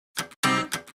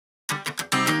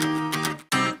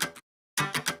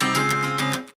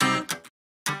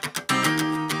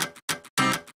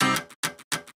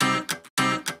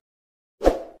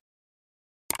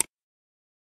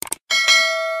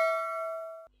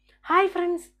Hi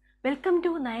friends, welcome to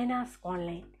NAYANAS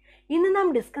online. ഇന്ന് നാം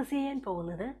discuss ചെയ്യാൻ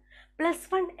പോകുന്നത്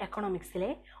 +1 എക്കണോമിക്സിലെ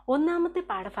ഒന്നാമത്തെ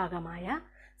പാഠഭാഗമായ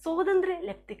സ്വാതന്ത്ര്യ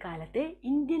ലബ്ധിക്കാലത്തെ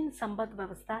ഇന്ത്യൻ സമ്പദ്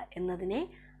വ്യവസ്ഥ എന്നതിനെ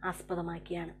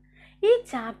ആസ്പദമാക്കിയാണ്. ഈ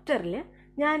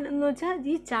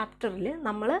ചാപ്റ്ററിൽ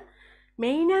നമ്മൾ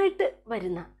മെയിനായിട്ട്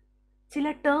വരുന്ന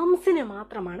ചില ടേംസിനെ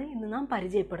മാത്രമാണ് ഇന്ന് നാം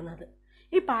പരിചയപ്പെടുന്നത്.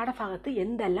 ഈ പാഠഭാഗത്ത്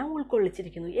എന്തെല്ലാം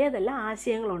ഉൾക്കൊള്ളിച്ചിരിക്കുന്നു, ഏതെല്ലാം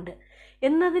ആശയങ്ങളുണ്ട്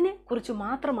എന്നതിനെ കുറിച്ച്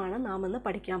മാത്രമാണ് നാം ഇന്ന്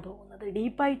പഠിക്കാൻ പോകുന്നത്.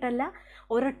 ഡീപ്പായിട്ടല്ല,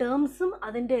 ഓരോ ടേംസും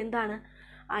അതിൻ്റെ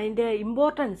അതിൻ്റെ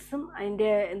ഇമ്പോർട്ടൻസും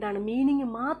അതിൻ്റെ മീനിങ്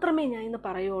മാത്രമേ ഞാൻ ഇന്ന്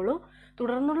പറയുള്ളൂ.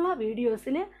 തുടർന്നുള്ള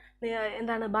വീഡിയോസിൽ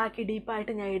ബാക്കി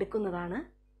ഡീപ്പായിട്ട് ഞാൻ എടുക്കുന്നതാണ്.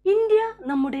 ഇന്ത്യ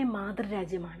നമ്മുടെ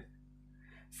മാതൃരാജ്യമാണ്.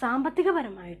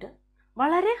 സാമ്പത്തികപരമായിട്ട്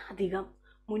വളരെ അധികം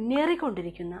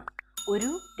മുന്നേറിക്കൊണ്ടിരിക്കുന്ന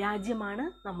ഒരു രാജ്യമാണ്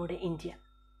നമ്മുടെ ഇന്ത്യ.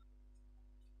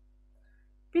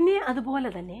 പിന്നെ അതുപോലെ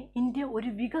തന്നെ ഇന്ത്യ ഒരു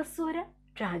വികസ്വര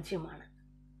രാജ്യമാണ്.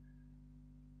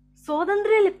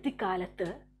 സ്വാതന്ത്ര്യലബ്ധിക്കാലത്ത്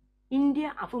ഇന്ത്യ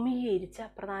അഭിമുഖീകരിച്ച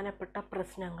പ്രധാനപ്പെട്ട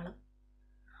പ്രശ്നങ്ങളും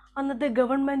അന്നത്തെ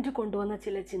ഗവൺമെൻറ് കൊണ്ടുവന്ന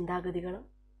ചില ചിന്താഗതികളും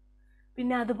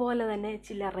പിന്നെ അതുപോലെ തന്നെ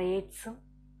ചില റേറ്റ്സും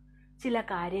ചില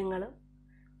കാര്യങ്ങളും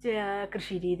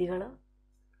കൃഷിരീതികളും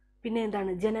പിന്നെ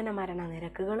ജനന മരണ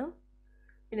നിരക്കുകളും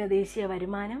പിന്നെ ദേശീയ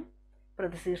വരുമാനം,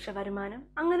 പ്രതിശീർഷ വരുമാനം,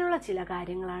 അങ്ങനെയുള്ള ചില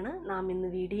കാര്യങ്ങളാണ് നാം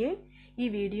ഇന്ന് ഈ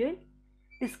വീഡിയോയിൽ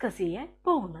ഡിസ്കസ് ചെയ്യാൻ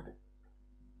പോകുന്നത്.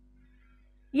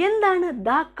 എന്താണ്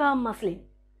ഡെക്കാമുസ്ലിം?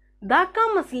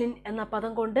 ഡെക്കാമുസ്ലിം എന്ന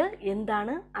പദം കൊണ്ട്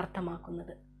എന്താണ്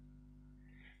അർത്ഥമാക്കുന്നത്?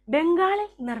 ബംഗാളിൽ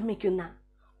നിർമ്മിക്കുന്ന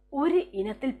ഒരു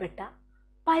ഇനത്തിൽപ്പെട്ട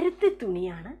പരുത്തി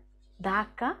തുണിയാണ്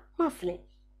ഡെക്കാമുസ്ലിം.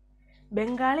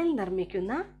 ബംഗാളിൽ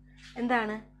നിർമ്മിക്കുന്ന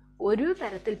ഒരു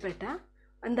തരത്തിൽപ്പെട്ട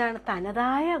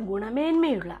തനതായ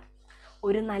ഗുണമേന്മയുള്ള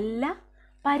ഒരു നല്ല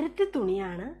പരുത്തി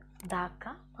തുണിയാണ്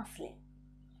ഡെക്കാമുസ്ലിം.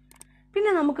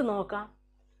 പിന്നെ നമുക്ക് നോക്കാം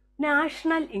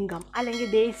നാഷണൽ ഇൻകം അല്ലെങ്കിൽ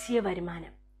ദേശീയ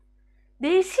വരുമാനം.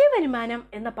 ദേശീയ വരുമാനം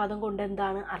എന്ന പദം കൊണ്ട്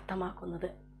എന്താണ് അർത്ഥമാക്കുന്നത്?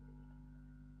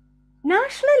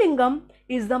 National income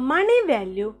is the money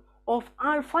value of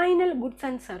all final goods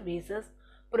and services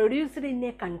produced in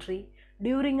A country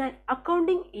during an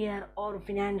accounting year or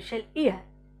financial year.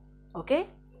 Okay,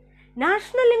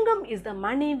 national income is the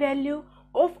money value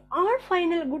of all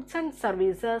final goods and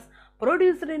services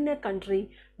produced in a country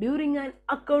during an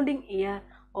accounting year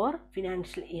or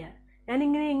financial year.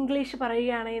 ഞാനിങ്ങനെ English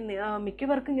പറയുകയാണെങ്കിൽ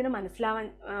മിക്കവർക്കും ഇങ്ങനെ മനസ്സിലാവാൻ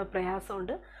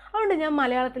പ്രയാസമുണ്ട്. അതുകൊണ്ട് ഞാൻ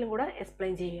മലയാളത്തിലും കൂടെ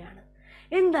എക്സ്പ്ലെയിൻ ചെയ്യുകയാണ്.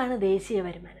 എന്താണ് ദേശീയ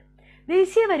വരുമാനം?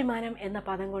 ദേശീയ വരുമാനം എന്ന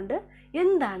പദം കൊണ്ട്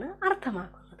എന്താണ്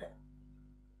അർത്ഥമാക്കുന്നത്?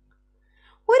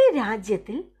 ഒരു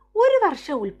രാജ്യത്തിൽ ഒരു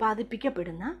വർഷം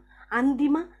ഉൽപ്പാദിപ്പിക്കപ്പെടുന്ന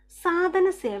അന്തിമ സാധന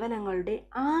സേവനങ്ങളുടെ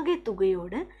ആകെ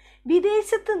തുകയോട്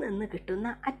വിദേശത്ത് നിന്ന് കിട്ടുന്ന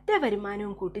അറ്റ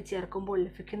വരുമാനവും കൂട്ടിച്ചേർക്കുമ്പോൾ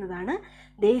ലഭിക്കുന്നതാണ്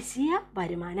ദേശീയ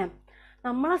വരുമാനം.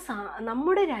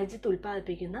 നമ്മുടെ രാജ്യത്ത്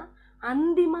ഉൽപ്പാദിപ്പിക്കുന്ന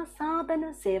അന്തിമ സാധന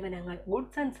സേവനങ്ങൾ,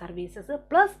 ഗുഡ്സ് ആൻഡ് സർവീസസ്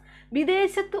പ്ലസ്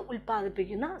വിദേശത്ത്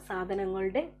ഉൽപ്പാദിപ്പിക്കുന്ന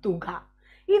സാധനങ്ങളുടെ തുക,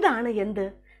 ഇതാണ്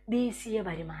ദേശീയ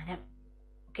വരുമാനം.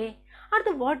 ഓക്കെ,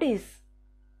 അടുത്ത വാട്ട് ഈസ്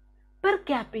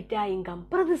percapita income,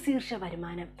 പ്രതിശീർഷ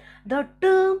വരുമാനം. The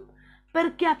term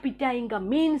percapita income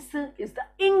means is the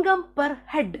income per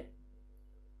head.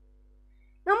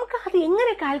 നമുക്ക് അത്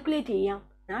എങ്ങനെ കാൽക്കുലേറ്റ് ചെയ്യാം?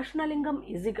 National income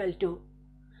is equal to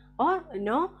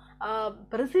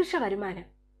പ്രതിശീർഷ വരുമാനം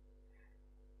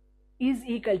is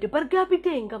equal to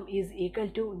percapita income is equal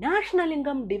to national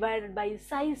income divided by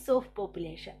size of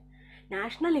population.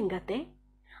 National ഇൻകത്തെ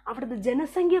അവിടുത്തെ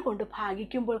ജനസംഖ്യ കൊണ്ട്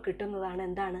ഭാഗിക്കുമ്പോൾ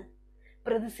കിട്ടുന്നതാണ്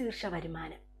പ്രതിശീർഷ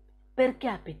വരുമാനം,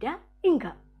 പെർക്യാപിറ്റ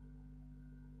ഇൻകം.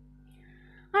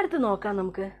 അടുത്ത് നോക്കാം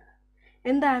നമുക്ക്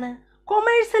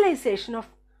കൊമേഴ്സ്യലൈസേഷൻ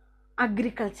ഓഫ്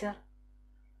അഗ്രികൾച്ചർ.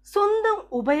 സ്വന്തം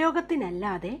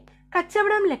ഉപയോഗത്തിനല്ലാതെ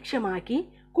കച്ചവടം ലക്ഷ്യമാക്കി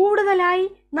കൂടുതലായി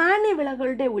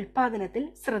നാണ്യവിളകളുടെ ഉൽപ്പാദനത്തിൽ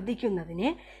ശ്രദ്ധിക്കുന്നതിനെ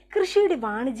കൃഷിയുടെ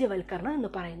വാണിജ്യവൽക്കരണം എന്ന്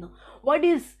പറയുന്നു. What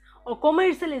is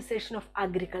commercialisation of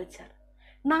agriculture?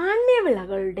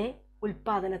 നാണ്യവിളകളുടെ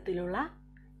ഉൽപ്പാദനത്തിലുള്ള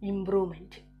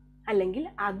improvement അല്ലെങ്കിൽ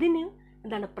അതിന്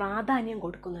പ്രാധാന്യം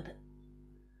കൊടുക്കുന്നത്.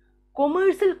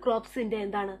 കൊമേഴ്സ്യൽ ക്രോപ്സിൻ്റെ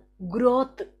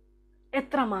ഗ്രോത്ത്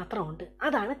എത്രമാത്രം ഉണ്ട്,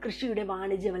 അതാണ് കൃഷിയുടെ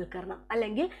വാണിജ്യവൽക്കരണം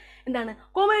അല്ലെങ്കിൽ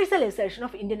കൊമേഴ്സ്യലൈസേഷൻ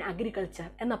ഓഫ് ഇന്ത്യൻ അഗ്രികൾച്ചർ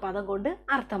എന്ന പദം കൊണ്ട്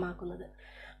അർത്ഥമാക്കുന്നത്.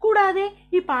 കൂടാതെ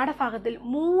ഈ പാഠഭാഗത്തിൽ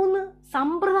 3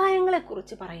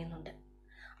 സമ്പ്രദായങ്ങളെക്കുറിച്ച് പറയുന്നുണ്ട്.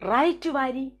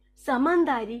 റൈറ്റ്വാരി,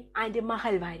 സമന്താരി ആൻഡ്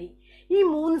മഹൽവാരി. ഈ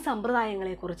 3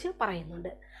 സമ്പ്രദായങ്ങളെക്കുറിച്ച്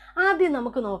പറയുന്നുണ്ട്. ആദ്യം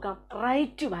നമുക്ക് നോക്കാം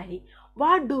ryotwari.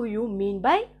 What do you mean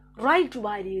by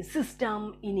ryotwari system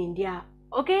in India?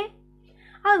 Okay,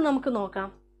 അത് നമുക്ക് നോക്കാം.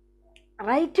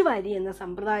 റൈറ്റ്വാരി എന്ന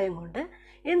സമ്പ്രദായം കൊണ്ട്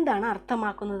എന്താണ്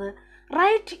അർത്ഥമാക്കുന്നത്?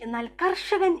 റൈറ്റ് എന്നാൽ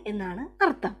കർഷകൻ എന്നാണ്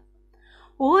അർത്ഥം.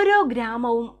 ഓരോ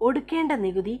ഗ്രാമവും ഒടുക്കേണ്ട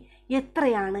നികുതി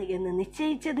എത്രയാണ് എന്ന്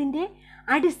നിശ്ചയിച്ചതിൻ്റെ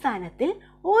അടിസ്ഥാനത്തിൽ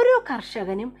ഓരോ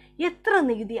കർഷകനും എത്ര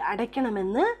നികുതി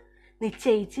അടയ്ക്കണമെന്ന്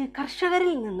നിശ്ചയിച്ച്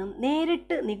കർഷകരിൽ നിന്നും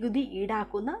നേരിട്ട് നികുതി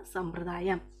ഈടാക്കുന്ന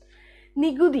സമ്പ്രദായം.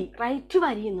 നികുതി, റൈറ്റ്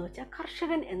വാരി എന്ന് വെച്ചാൽ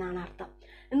കർഷകൻ എന്നാണ് അർത്ഥം.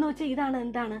 എന്ന് വെച്ചാൽ ഇതാണ്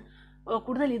എന്താണ്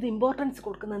കൂടുതൽ ഇത് ഇമ്പോർട്ടൻസ്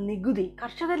കൊടുക്കുന്ന നികുതി,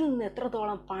 കർഷകരിൽ നിന്ന്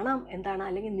എത്രത്തോളം പണം എന്താണ്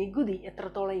അല്ലെങ്കിൽ നികുതി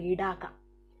എത്രത്തോളം ഈടാക്കാം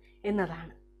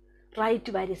എന്നതാണ്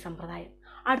റൈറ്റ് വാരി സമ്പ്രദായം.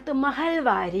 അടുത്ത്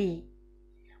Mahalwari.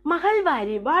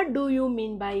 Mahalwari, what do you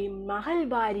mean by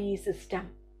Mahalwari system?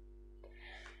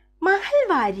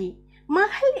 Mahalwari,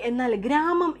 Mahal എന്നാൽ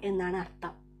ഗ്രാമം എന്നാണ്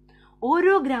അർത്ഥം.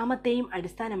 ഓരോ ഗ്രാമത്തെയും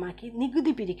അടിസ്ഥാനമാക്കി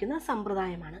നികുതി പിരിക്കുന്ന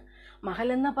സമ്പ്രദായമാണ്. മഹൽ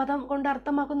എന്ന പദം കൊണ്ട്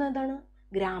അർത്ഥമാക്കുന്നത് എന്താണ്?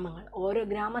 ഗ്രാമങ്ങൾ. ഓരോ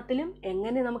ഗ്രാമത്തിലും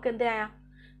എങ്ങനെ നമുക്ക് എന്താ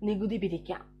നികുതി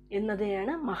പിരിക്കാം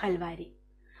എന്നതാണ് മഹൽവാരി.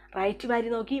 റൈറ്റ് വാരി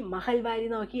നോക്കി, മഹൽവാരി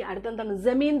നോക്കി. അടുത്തെന്താണ്?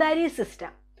 ജമീന്ദാരി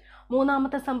സിസ്റ്റം.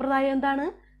 മൂന്നാമത്തെ സമ്പ്രദായം എന്താണ്?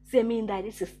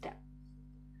 ജമീന്ദാരി സിസ്റ്റം.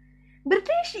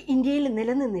 ബ്രിട്ടീഷ് ഇന്ത്യയിൽ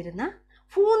നിലനിന്നിരുന്ന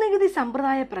ഭൂനികുതി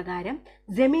സമ്പ്രദായ പ്രകാരം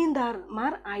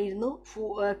ജമീന്ദാർമാർ ആയിരുന്നു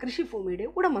കൃഷിഭൂമിയുടെ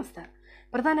ഉടമസ്ഥർ.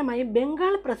 പ്രധാനമായും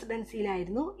ബംഗാൾ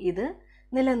പ്രസിഡൻസിയിലായിരുന്നു ഇത്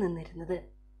നിലനിന്നിരുന്നത്.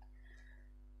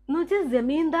 എന്നുവെച്ചാൽ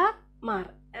ജമീന്ദാർമാർ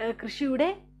കൃഷിയുടെ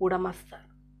ഉടമസ്ഥർ.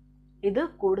 ഇത്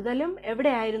കൂടുതലും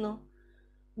എവിടെയായിരുന്നു?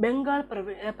 ബംഗാൾ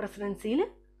പ്രസിഡൻസിയിൽ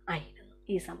ആയിരുന്നു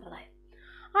ഈ സമ്പ്രദായം.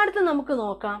 അടുത്ത് നമുക്ക്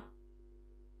നോക്കാം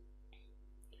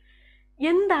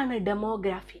എന്താണ്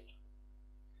demography.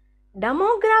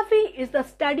 Demography is the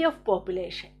study of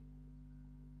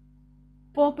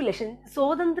population.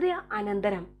 സ്വാതന്ത്ര്യ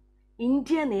അനന്തരം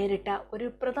ഇന്ത്യ നേരിട്ട ഒരു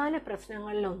പ്രധാന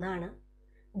പ്രശ്നങ്ങളിലൊന്നാണ്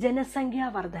ജനസംഖ്യാ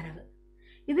വർധനവ്.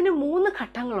 ഇതിന് 3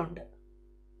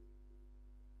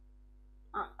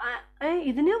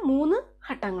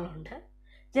 ഘട്ടങ്ങളുണ്ട്.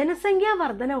 ജനസംഖ്യാ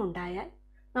വർധന ഉണ്ടായാൽ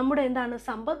നമ്മുടെ എന്താണ്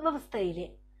സമ്പദ് വ്യവസ്ഥയിലെ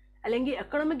അല്ലെങ്കിൽ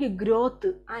economic growth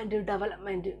and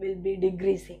development will be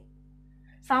decreasing.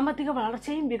 സാമ്പത്തിക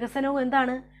വളർച്ചയും വികസനവും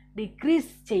എന്താണ്?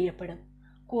 ഡിക്രീസ് ചെയ്യപ്പെടും,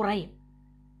 കുറയും.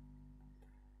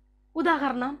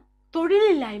 ഉദാഹരണം,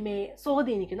 തൊഴിലില്ലായ്മയെ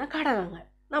സ്വാധീനിക്കുന്ന ഘടകങ്ങൾ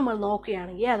നമ്മൾ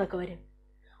നോക്കുകയാണെങ്കിൽ ഏതൊക്കെ വരും?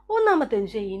 ഒന്നാമത്തെ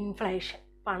ഇൻഫ്ലേഷൻ,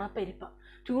 പണപ്പെരുപ്പം.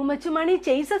 Too much money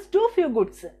chases to few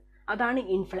goods, അതാണ്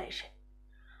ഇൻഫ്ലേഷൻ.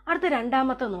 അടുത്ത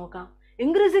രണ്ടാമത്തെ നോക്കാം,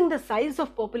 increasing the size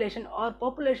of population or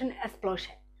population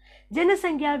explosion,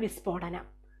 ജനസംഖ്യാ വിസ്ഫോടനം.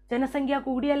 ജനസംഖ്യ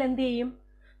കൂടിയാൽ എന്ത് ചെയ്യും?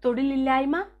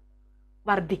 തൊഴിലില്ലായ്മ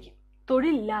വർദ്ധിക്കും,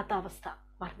 തൊഴിലില്ലാത്ത അവസ്ഥ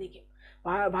വർദ്ധിക്കും.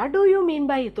 What do you mean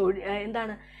by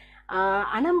എന്താണ്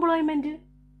unemployment?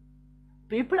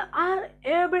 People are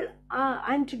able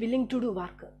and willing to do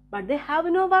work but they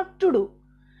have no work to do.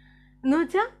 എന്ന്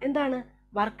വെച്ചാൽ എന്താണ്?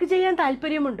 വർക്ക് ചെയ്യാൻ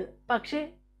താല്പര്യമുണ്ട്, പക്ഷേ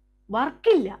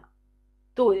വർക്കില്ല,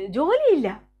 ജോലിയില്ല.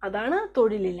 അതാണ്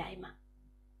തൊഴിലില്ലായ്മ.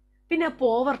 പിന്നെ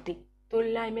പോവർട്ടി,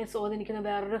 തൊഴിലില്ലായ്മയെ സ്വാധീനിക്കുന്ന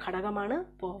വേറൊരു ഘടകമാണ്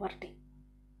പോവർട്ടി.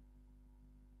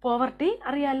 പോവർട്ടി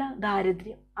അറിയാലോ,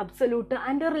 ദാരിദ്ര്യം. അബ്സല്യൂട്ട്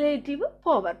ആൻഡ് റിലേറ്റീവ്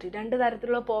പോവർട്ടി, 2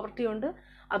 തരത്തിലുള്ള പോവർട്ടി ഉണ്ട്.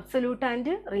 Absolute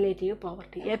and relative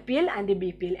poverty, APL and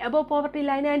BPL, above poverty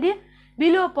line and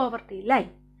below poverty line.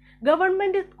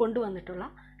 Government കൊണ്ടുവന്നിട്ടുള്ള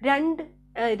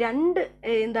രണ്ട്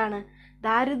എന്താണ്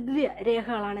ദാരിദ്ര്യ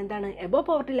രേഖകളാണ് എന്താണ്? എബോവ്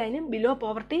പോവർട്ടി ലൈനും ബിലോ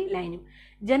പോവർട്ടി ലൈനും.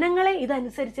 ജനങ്ങളെ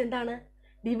ഇതനുസരിച്ച് എന്താണ്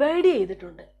ഡിവൈഡ്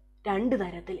ചെയ്തിട്ടുണ്ട് 2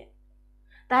 തരത്തിൽ.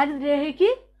 ദാരിദ്ര്യരേഖയ്ക്ക്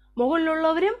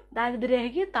മുകളിലുള്ളവരും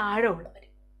ദാരിദ്ര്യരേഖയ്ക്ക് താഴെ ഉള്ളവരും.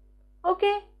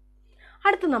 ഓക്കെ,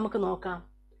 അടുത്ത് നമുക്ക് നോക്കാം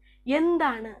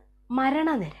എന്താണ്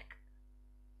മരണനിരക്ക്.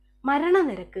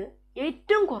 മരണനിരക്ക്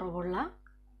ഏറ്റവും കുറവുള്ള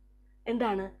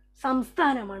എന്താണ്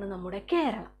സംസ്ഥാനമാണ് നമ്മുടെ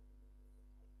കേരളം.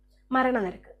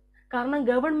 മരണനിരക്ക് കാരണം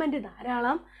ഗവൺമെൻറ്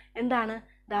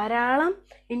ധാരാളം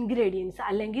ഇൻഗ്രീഡിയൻസ്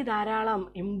അല്ലെങ്കിൽ ധാരാളം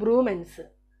ഇംപ്രൂവ്മെൻറ്റ്സ്,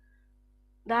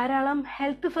 ധാരാളം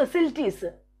ഹെൽത്ത് ഫെസിലിറ്റീസ്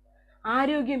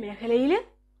ആരോഗ്യ മേഖലയിൽ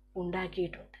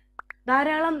ഉണ്ടാക്കിയിട്ടുണ്ട്.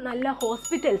 ധാരാളം നല്ല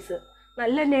ഹോസ്പിറ്റൽസ്,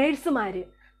 നല്ല നേഴ്സുമാർ,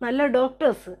 നല്ല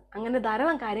ഡോക്ടേഴ്സ്, അങ്ങനെ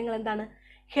ധാരാളം കാര്യങ്ങൾ എന്താണ്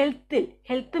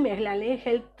ഹെൽത്ത് മേഖല അല്ലെങ്കിൽ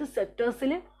ഹെൽത്ത്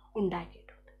സെക്ടേഴ്സിൽ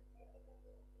ഉണ്ടാക്കിയിട്ടുണ്ട്.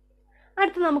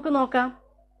 അടുത്ത് നമുക്ക് നോക്കാം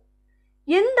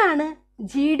എന്താണ്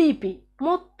GDP,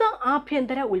 മൊത്തം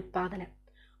ആഭ്യന്തര ഉൽപ്പാദനം.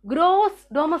 ഗ്രോസ്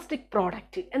ഡൊമസ്റ്റിക്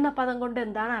പ്രോഡക്റ്റ് എന്ന പദം കൊണ്ട്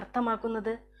എന്താണ്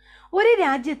അർത്ഥമാക്കുന്നത്? ഒരു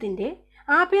രാജ്യത്തിൻ്റെ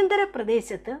ആഭ്യന്തര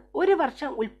പ്രദേശത്ത് ഒരു വർഷം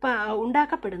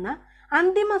ഉണ്ടാക്കപ്പെടുന്ന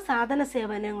അന്തിമ സാധന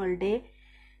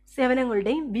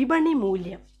സേവനങ്ങളുടെയും വിപണി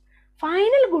മൂല്യം.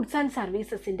 ഫൈനൽ ഗുഡ്സ് ആൻഡ്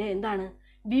സർവീസസിൻ്റെ എന്താണ്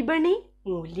വിപണി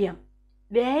മൂല്യം,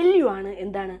 വാല്യൂ ആണ്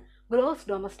എന്താണ് gross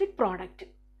domestic product.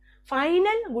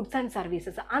 Final goods and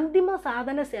services, അന്തിമ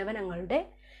സാധന സേവനങ്ങളുടെ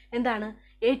എന്താണ്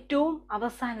ഏറ്റവും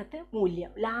അവസാനത്തെ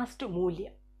മൂല്യം, ലാസ്റ്റ്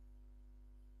മൂല്യം,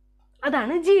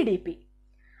 അതാണ് GDP.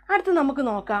 അടുത്ത് നമുക്ക്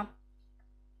നോക്കാം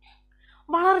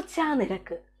വളർച്ചാ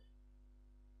നിരക്ക്,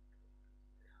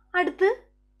 അടുത്ത്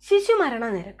ശിശുമരണ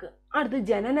നിരക്ക്, അടുത്ത്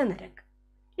ജനന നിരക്ക്.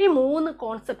 ഈ 3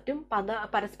 കോൺസെപ്റ്റും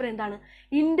പരസ്പരം എന്താണ്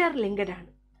ഇന്റർലിങ്ക്ഡ്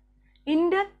ആണ്.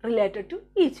 Inter related to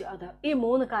each other. ഈ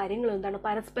 3 കാര്യങ്ങളും എന്താണ്?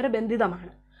 പരസ്പര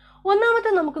ബന്ധിതമാണ്.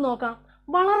 ഒന്നാമത്തെ നമുക്ക് നോക്കാം,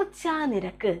 വളർച്ചാ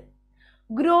നിരക്ക്,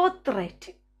 ഗ്രോത്ത്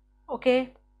റേറ്റ്. ഓക്കെ,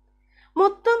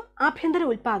 മൊത്തം ആഭ്യന്തര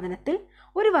ഉൽപാദനത്തിൽ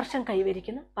ഒരു വർഷം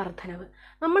കൈവരിക്കുന്ന വർധനവ്.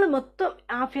 നമ്മൾ മൊത്തം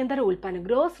ആഭ്യന്തര ഉൽപാദനം,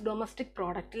 ഗ്രോസ് ഡൊമസ്റ്റിക്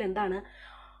പ്രോഡക്റ്റിൽ എന്താണ്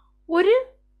ഒരു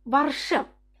വർഷം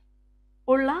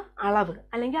ഉള്ള അളവ്,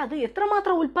 അല്ലെങ്കിൽ അത്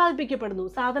എത്രമാത്രം ഉൽപ്പാദിപ്പിക്കപ്പെടുന്നു,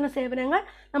 സാധന സേവനങ്ങൾ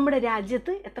നമ്മുടെ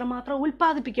രാജ്യത്ത് എത്രമാത്രം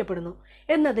ഉൽപ്പാദിപ്പിക്കപ്പെടുന്നു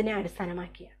എന്നതിനെ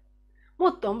അടിസ്ഥാനമാക്കിയാണ്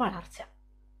മൊത്തം വളർച്ച.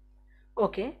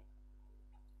 ഓക്കെ,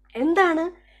 എന്താണ്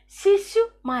ശിശു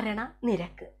മരണ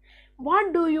നിരക്ക്?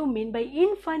 What do you mean by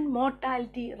infant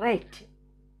mortality rate?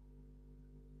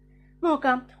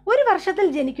 നോക്കാം, ഒരു വർഷത്തിൽ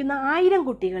ജനിക്കുന്ന 1000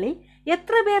 കുട്ടികളിൽ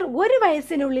എത്ര പേർ ഒരു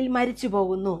വയസ്സിനുള്ളിൽ മരിച്ചു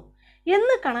പോകുന്നു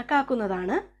എന്ന്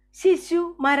കണക്കാക്കുന്നതാണ് ശിശു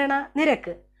മരണ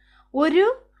നിരക്ക്. ഒരു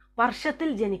വർഷത്തിൽ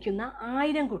ജനിക്കുന്ന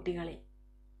 1000 കുട്ടികളിൽ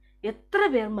എത്ര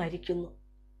പേർ മരിക്കുന്നു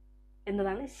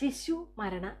എന്നതാണ് ശിശു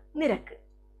മരണ നിരക്ക്.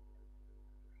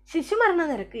 ശിശു മരണ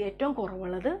നിരക്ക് ഏറ്റവും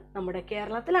കുറവുള്ളത് നമ്മുടെ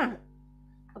കേരളത്തിലാണ്.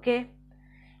 ഓക്കെ,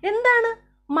 എന്താണ്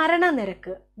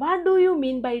മരണനിരക്ക്? What do you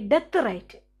mean by death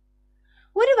rate?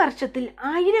 ഒരു വർഷത്തിൽ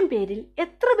 1000 പേരിൽ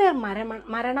എത്ര പേർ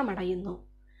മരണമടയുന്നു?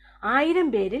 1000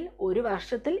 പേരിൽ ഒരു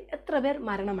വർഷത്തിൽ എത്ര പേർ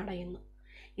മരണമടയുന്നു?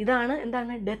 ഇതാണ്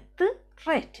എന്താണ് ഡെത്ത്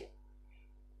റേറ്റ്.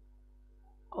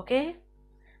 ഓക്കെ,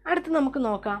 അടുത്ത് നമുക്ക്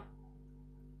നോക്കാം,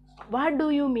 what do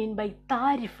you mean by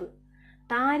tariff?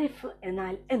 Tariff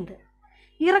എന്നാൽ എന്ത്?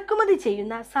 ഇറക്കുമതി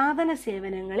ചെയ്യുന്ന സാധന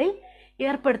സേവനങ്ങളിൽ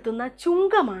ഏർപ്പെടുത്തുന്ന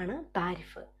ചുങ്കമാണ്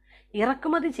താരിഫ്.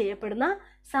 ഇറക്കുമതി ചെയ്യപ്പെടുന്ന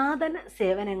സാധന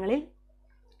സേവനങ്ങളിൽ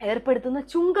ഏർപ്പെടുത്തുന്ന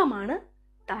ചുങ്കമാണ്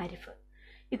താരിഫ്.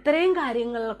 ഇത്രയും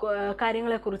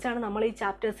കാര്യങ്ങളെക്കുറിച്ചാണ് നമ്മൾ ഈ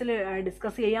ചാപ്റ്റേഴ്സിൽ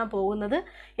ഡിസ്കസ് ചെയ്യാൻ പോകുന്നത്.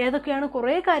 ഏതൊക്കെയാണ്?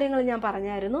 കുറേ കാര്യങ്ങൾ ഞാൻ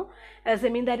പറഞ്ഞായിരുന്നു.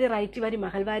 സെമീന്ദാരി, റൈറ്റ്വാരി,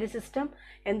 മഹൽവാരി സിസ്റ്റം,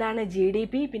 എന്താണ്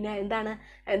GDP, പിന്നെ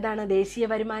എന്താണ് ദേശീയ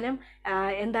വരുമാനം,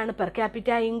 എന്താണ് പെർക്യാപിറ്റ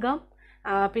ഇൻകം,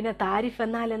 പിന്നെ താരിഫ്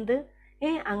എന്നാൽ എന്ത്,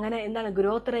 അങ്ങനെ എന്താണ്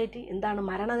ഗ്രോത്ത് റേറ്റ്, എന്താണ്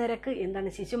മരണനിരക്ക്, എന്താണ്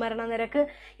ശിശു മരണനിരക്ക്,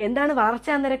 എന്താണ്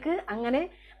വളർച്ചാ നിരക്ക്, അങ്ങനെ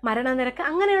മരണനിരക്ക്,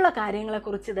 അങ്ങനെയുള്ള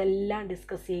കാര്യങ്ങളെക്കുറിച്ച് ഇതെല്ലാം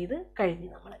ഡിസ്കസ് ചെയ്ത് കഴിഞ്ഞു.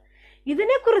 നമ്മൾ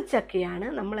ഇതിനെക്കുറിച്ചൊക്കെയാണ്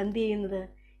നമ്മൾ എന്ത് ചെയ്യുന്നത്,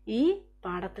 ഈ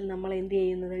പാഠത്തിൽ നമ്മൾ എന്ത്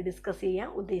ചെയ്യുന്നത്, ഡിസ്കസ് ചെയ്യാൻ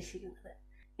ഉദ്ദേശിക്കുന്നത്.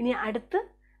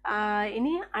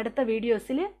 ഇനി അടുത്ത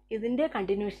വീഡിയോസിൽ ഇതിൻ്റെ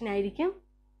കണ്ടിന്യൂഷൻ ആയിരിക്കും.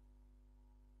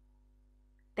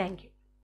 Thank you.